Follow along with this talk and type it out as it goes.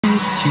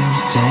miss you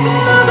daily.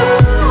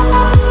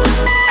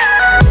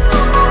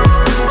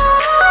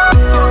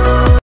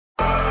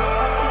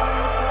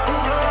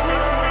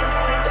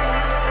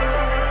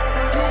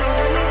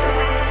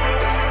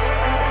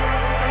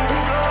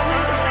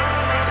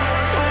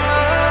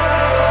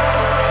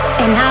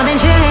 And I've been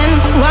chillin',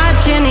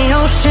 watching the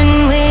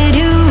ocean with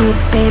you.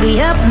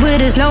 Baby up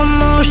with a slow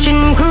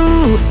motion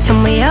crew.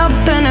 And we up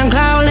in our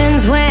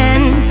growlings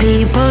when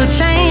people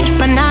change,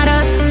 but not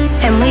us.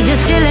 And we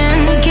just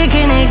chillin',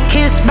 kicking it,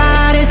 kissed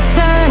by the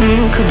sun.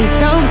 Could be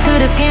soaked to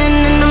the skin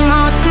in the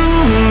moss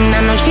room. I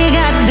know she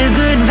got the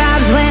good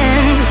vibes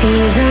when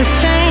seasons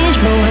change,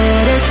 but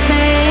we're the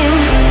same.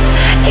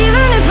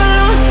 Even if I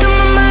lost all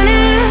my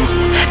money,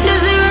 the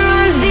zero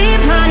runs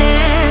deep, honey.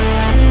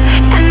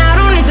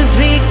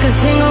 Speak a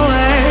single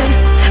word,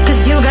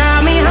 'cause you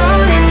got me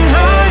holding,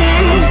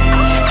 holding.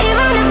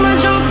 Even if my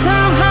jokes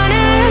aren't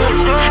funny,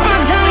 my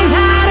tongue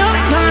tied up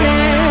on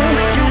it.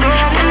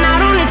 And I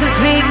don't need to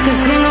speak a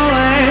single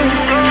word,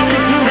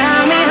 'cause you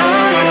got me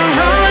holding,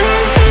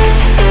 holding.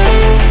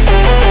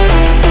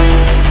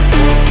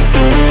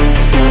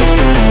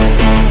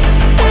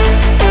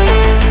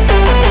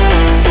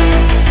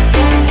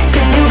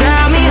 'Cause you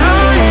got me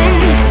holding.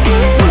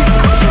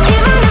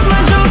 Even if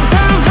my jokes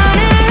aren't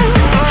funny,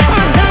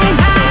 my tongue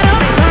tied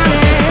up on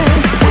it.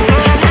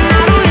 And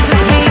I don't need to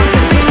speak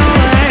a single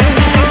word,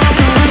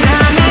 'cause you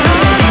got me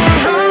holding,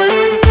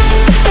 holding.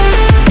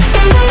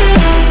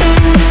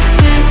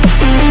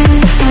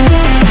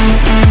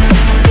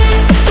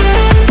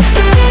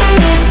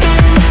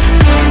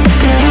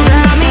 'Cause you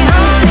got me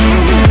holding.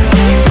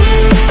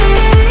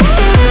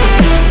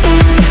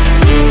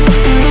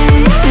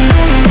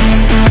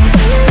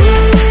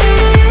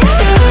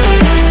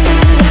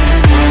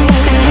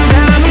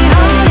 Got me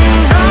holding,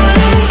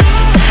 holding.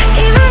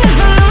 Even if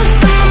I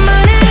lost all my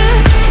money,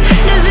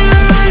 the zero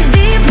runs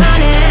deep,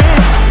 honey.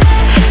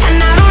 And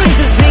I don't need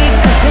to speak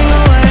a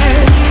single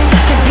word,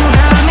 'cause you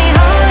got me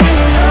holding,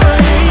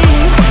 holding.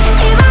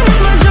 Even if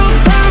my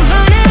jokes aren't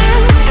funny,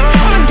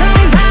 my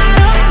tongue tied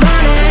up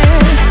on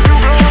it.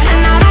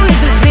 And I don't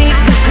need to speak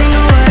a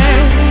single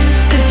word,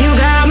 'cause you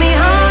got me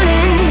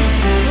holding.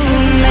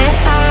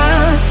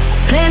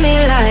 Play me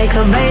like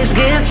a bass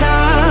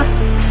guitar,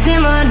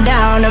 simmer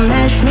down and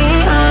mash me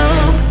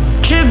up,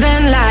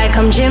 tripping like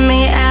I'm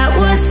Jimmy at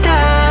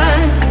Woodstock.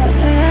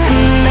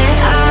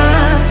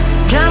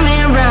 Drive me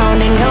around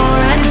in your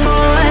red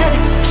Ford,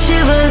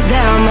 shivers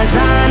down my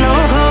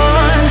spinal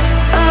cord.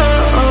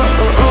 Oh,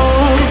 oh, oh,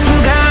 oh. 'Cause you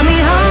got me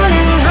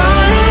holding,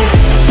 holding.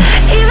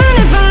 Even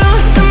if I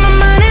lost all my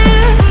money,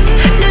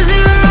 the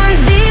zero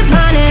runs deep,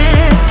 honey.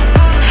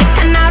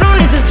 And I don't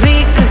need to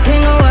speak a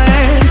single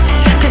word,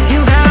 'cause you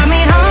got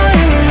me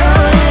holding,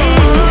 holding.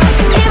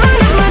 Even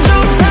if my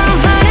jokes aren't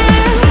funny,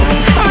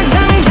 my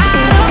tongue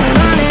tied up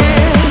on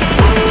it.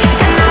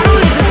 And I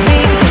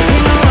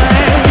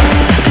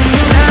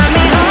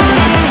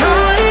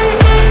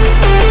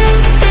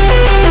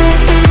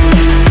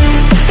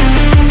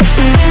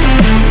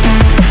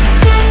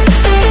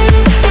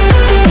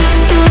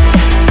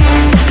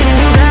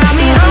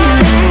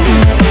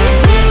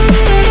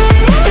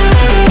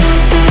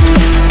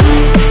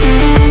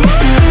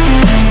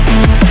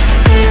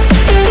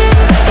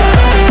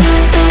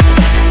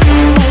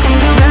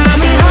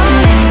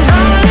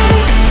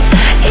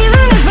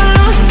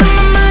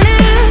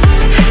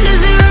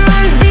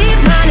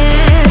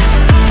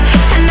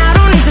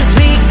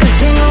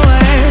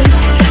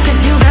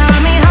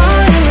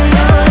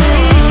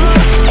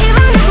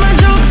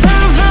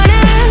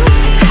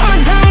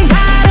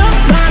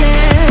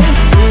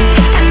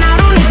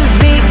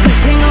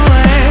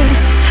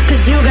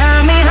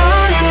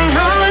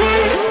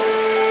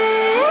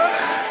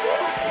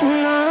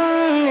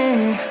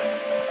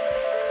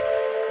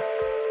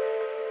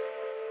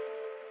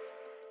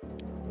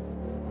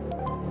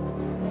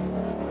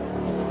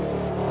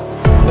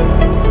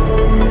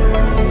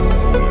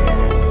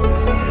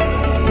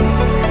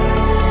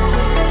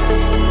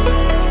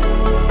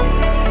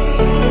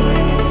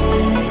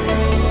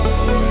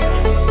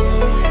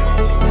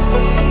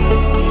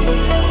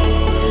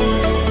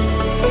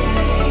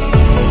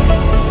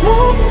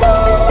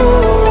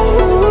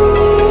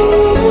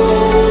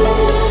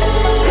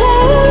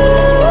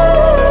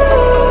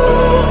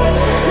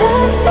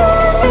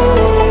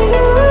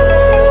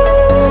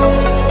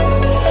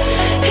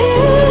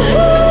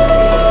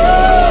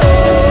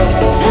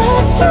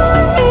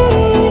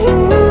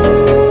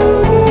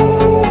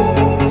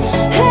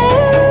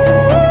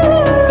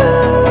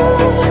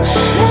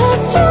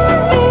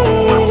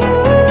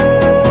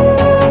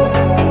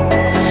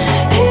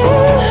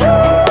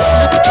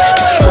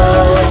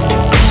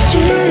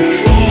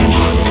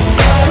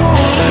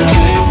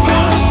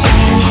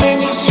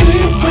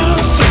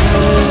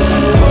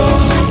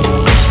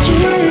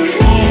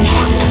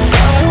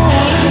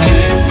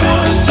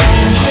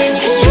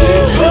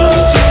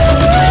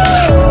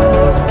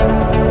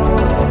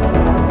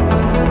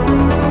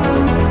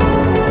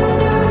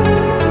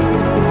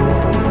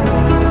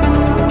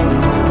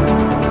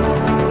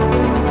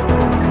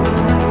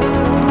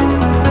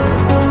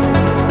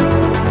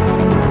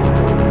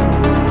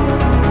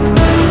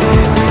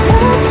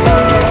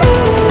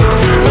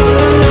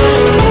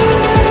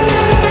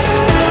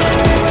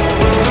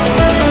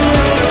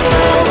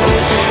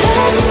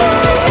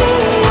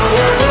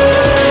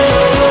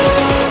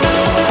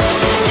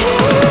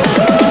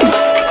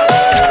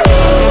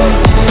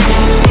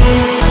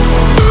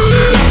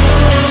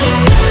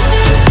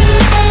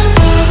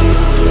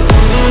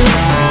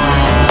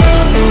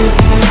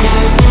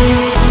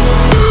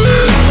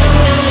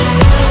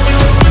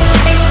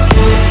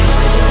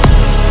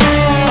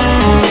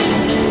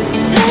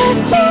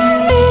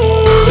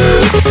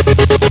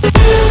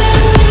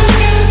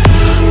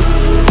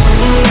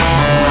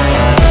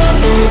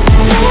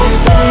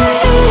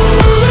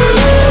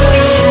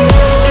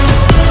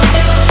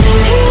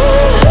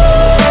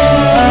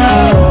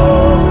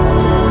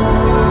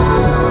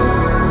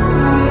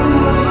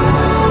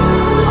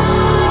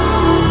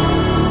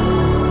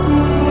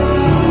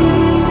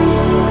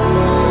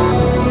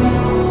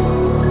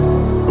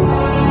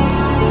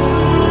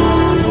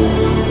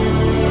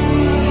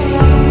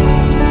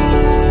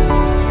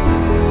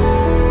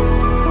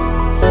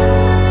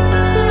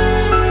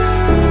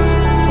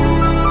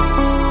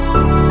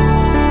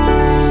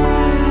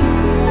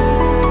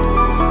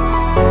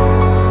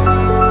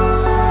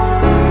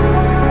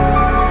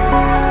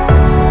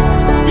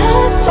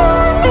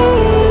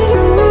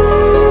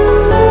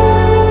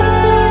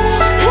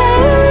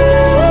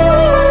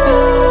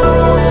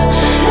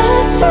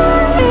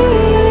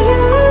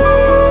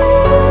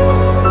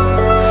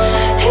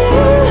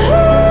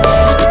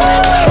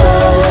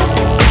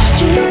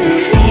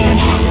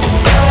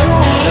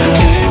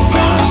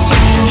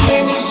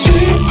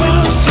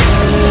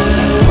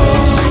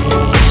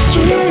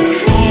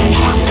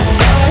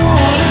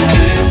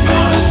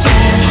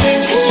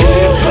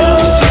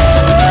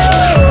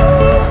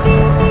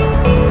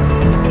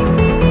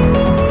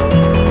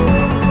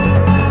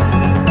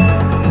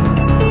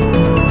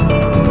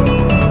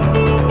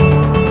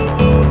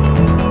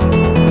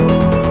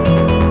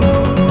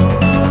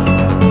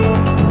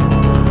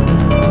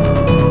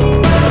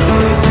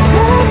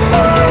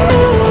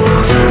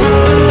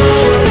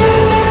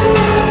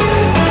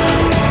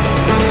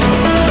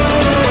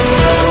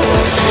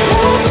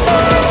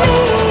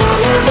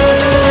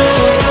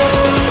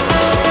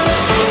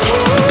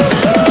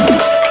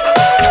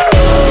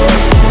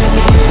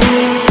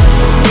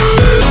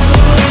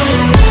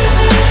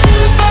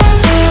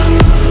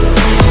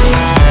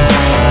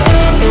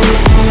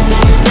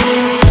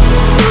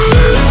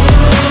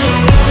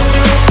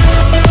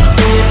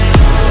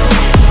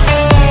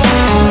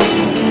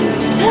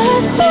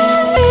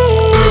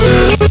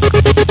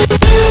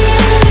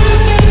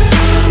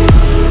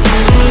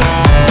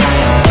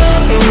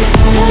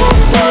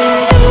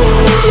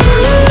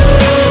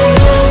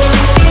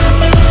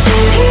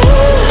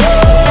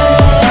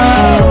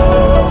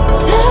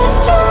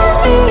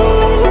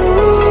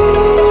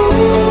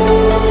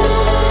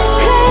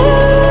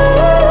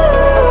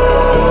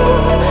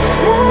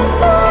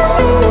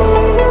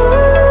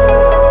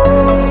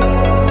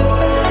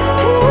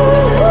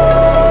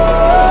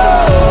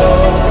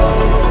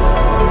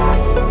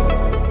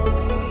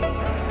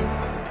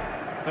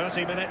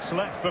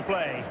for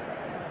play.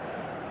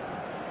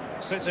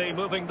 City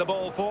moving the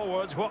ball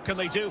forwards. What can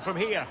they do from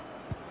here?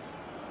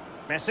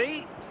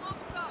 Messi.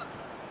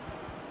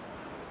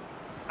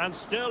 And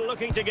still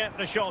looking to get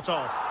the shot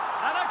off.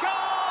 And a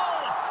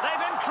goal!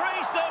 They've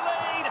increased their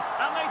lead,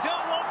 and they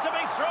don't want to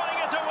be throwing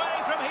it away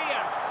from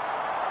here.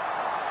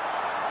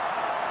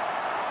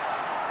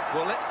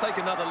 Well, let's take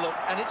another look,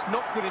 and it's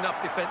not good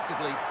enough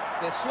defensively.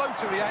 They're slow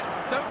to react.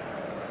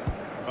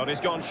 But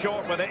he's gone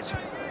short with it.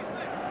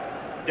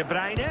 De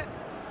Bruyne.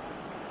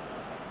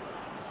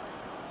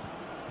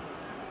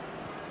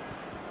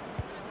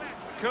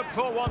 Could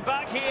pull one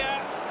back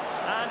here.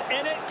 And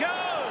in it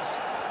goes.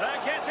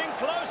 They're getting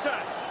closer.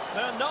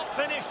 They're not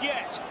finished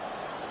yet.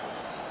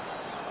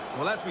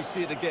 Well, as we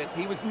see it again,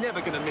 he was never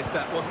going to miss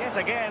that, was he? Yes,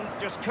 again,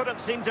 just couldn't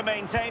seem to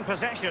maintain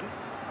possession.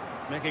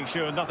 Making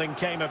sure nothing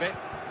came of it.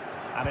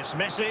 And it's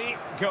Messi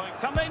going.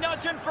 Can they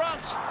nudge in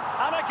front?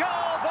 And a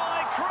goal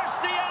by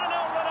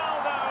Cristiano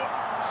Ronaldo.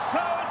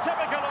 So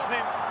typical of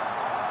him.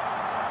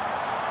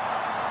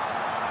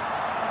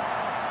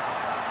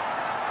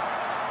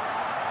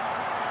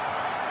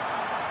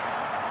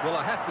 Well,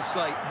 I have to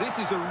say, this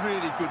is a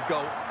really good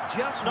goal.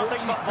 Just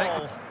nothing but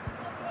ball. Taken.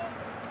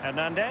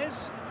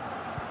 Hernandez.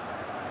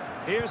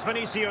 Here's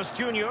Vinicius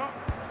Junior.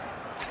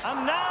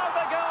 And now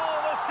the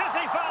goal the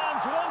City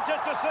fans wanted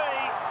to see.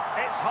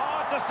 It's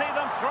hard to see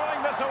them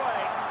throwing this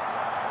away.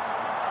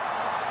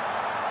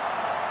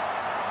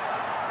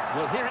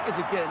 Well, here it is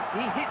again.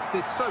 He hits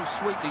this so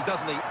sweetly,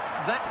 doesn't he?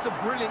 That's a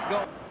brilliant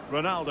goal.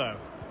 Ronaldo.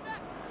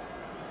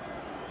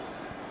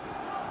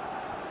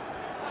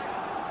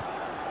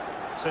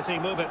 City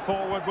move it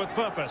forward with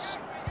purpose.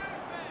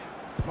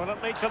 Will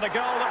it lead to the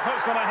goal that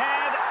puts them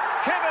ahead?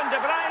 Kevin De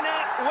Bruyne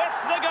with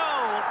the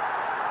goal.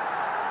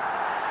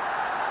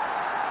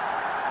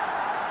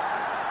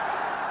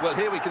 Well,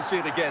 here we can see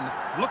it again.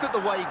 Look at the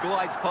way he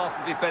glides past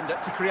the defender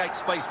to create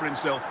space for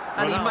himself.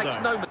 And Ronaldo. he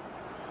makes no...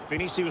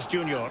 Vinicius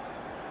Junior.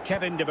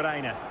 Kevin De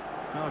Bruyne.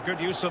 Oh, good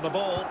use of the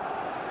ball.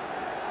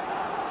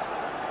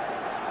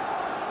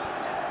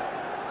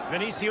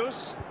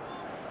 Vinicius.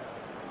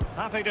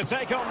 Happy to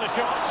take on the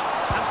shot.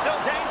 And still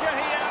danger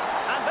here.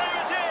 And there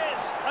it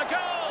is. A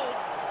goal.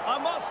 I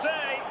must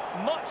say,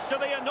 much to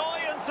the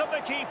annoyance of the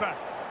keeper.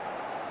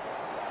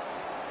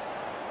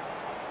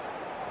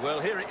 Well,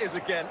 here it is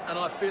again, and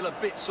I feel a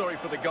bit sorry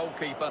for the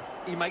goalkeeper.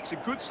 He makes a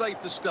good save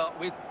to start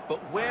with, but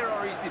where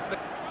are his defenders?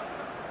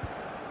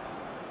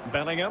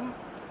 Bellingham.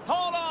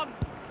 Haaland.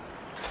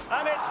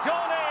 And it's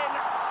gone in.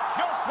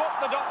 Just what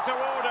the doctor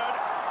ordered.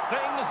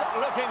 Things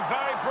looking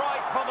very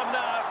bright for them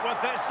now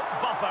with this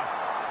buffer.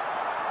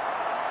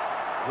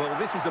 Well,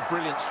 this is a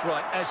brilliant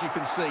strike, as you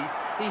can see.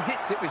 He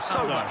hits it with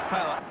so much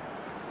power.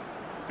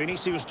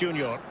 Vinicius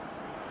Junior.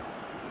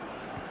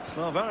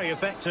 Well, very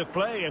effective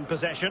play in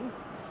possession.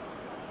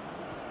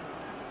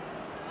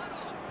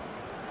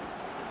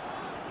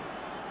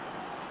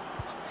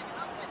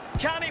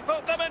 Can he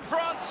put them in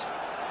front?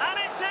 And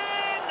it's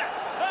in!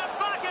 They're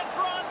back in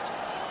front!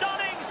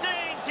 Stunning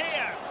scenes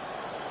here!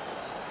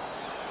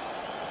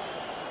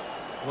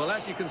 Well,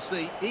 as you can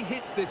see, he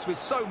hits this with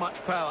so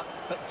much power,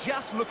 but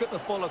just look at the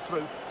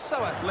follow-through. So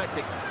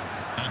athletic.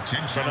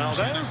 Attention,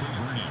 Ronaldo.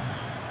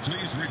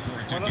 Please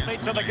report to Will it lead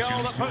to the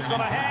goal that puts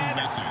them ahead?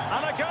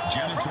 And a goal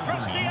from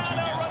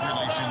Cristiano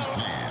Ronaldo!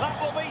 That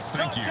will be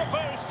such a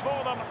boost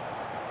for them.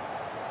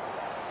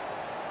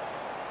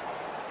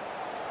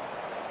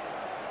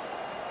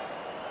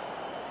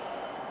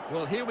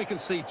 Well, here we can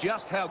see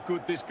just how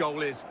good this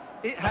goal is.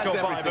 It has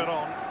everything.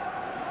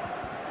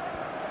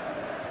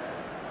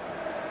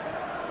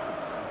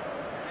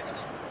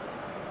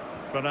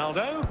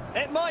 Ronaldo,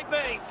 it might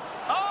be.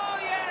 Oh,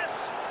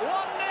 yes!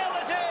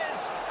 1-0 it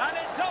is, and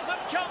it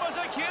doesn't come as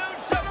a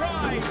huge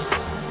surprise.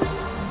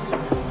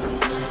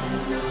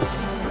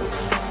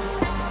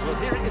 Well,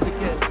 here it is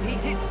again. He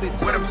hits this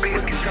so with a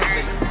base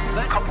sweetly.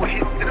 A couple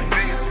hits to the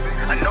face.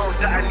 I know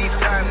that I need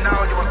time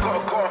now. You I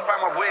gotta go and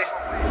find my way.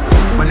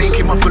 My name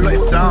came up a lot, it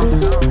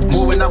sounds